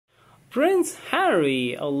Prince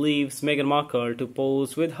Harry leaves Meghan Markle to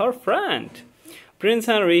pose with her friend. Prince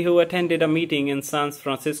Harry, who attended a meeting in San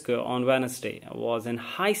Francisco on Wednesday, was in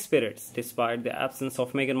high spirits despite the absence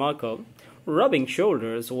of Meghan Markle, rubbing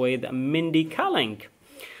shoulders with Mindy Kaling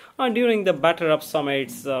during the BetterUp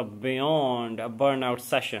Summit's Beyond Burnout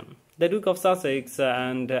session. The Duke of Sussex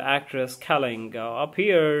and actress Kaling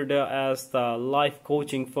appeared as the life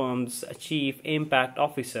coaching firm's chief impact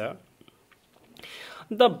officer.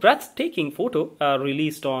 The breathtaking photo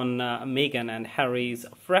released on Meghan and Harry's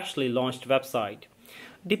freshly launched website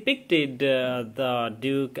depicted the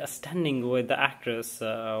Duke standing with the actress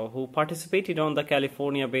who participated on the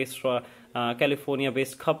California-based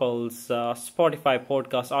couple's Spotify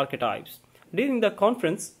podcast Archetypes. During the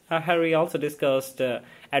conference, Harry also discussed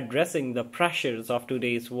addressing the pressures of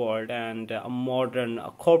today's world and modern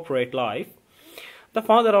corporate life. The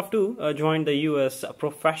father of two joined the U.S.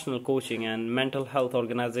 professional coaching and mental health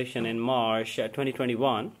organization in March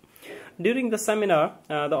 2021. During the seminar,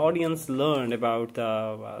 the audience learned about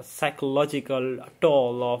the psychological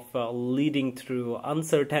toll of leading through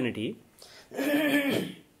uncertainty.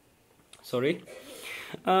 Sorry.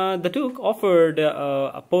 The Duke offered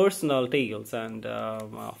personal tales and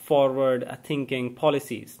forward-thinking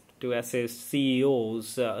policies to assist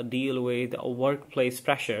CEOs deal with workplace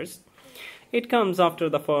pressures. It comes after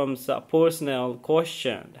the firm's personnel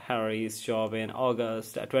questioned Harry's job in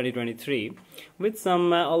August 2023, with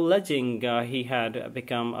some alleging he had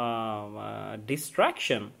become a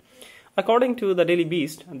distraction. According to the Daily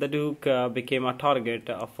Beast, the Duke became a target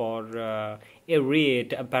for irate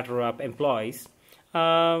BetterUp employees.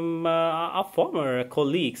 A former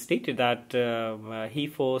colleague stated that he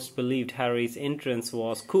first believed Harry's entrance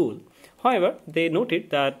was cool. However, they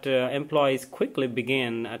noted that employees quickly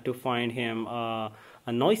began to find him a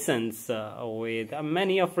nuisance, with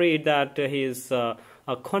many afraid that his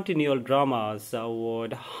continual dramas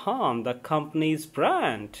would harm the company's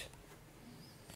brand.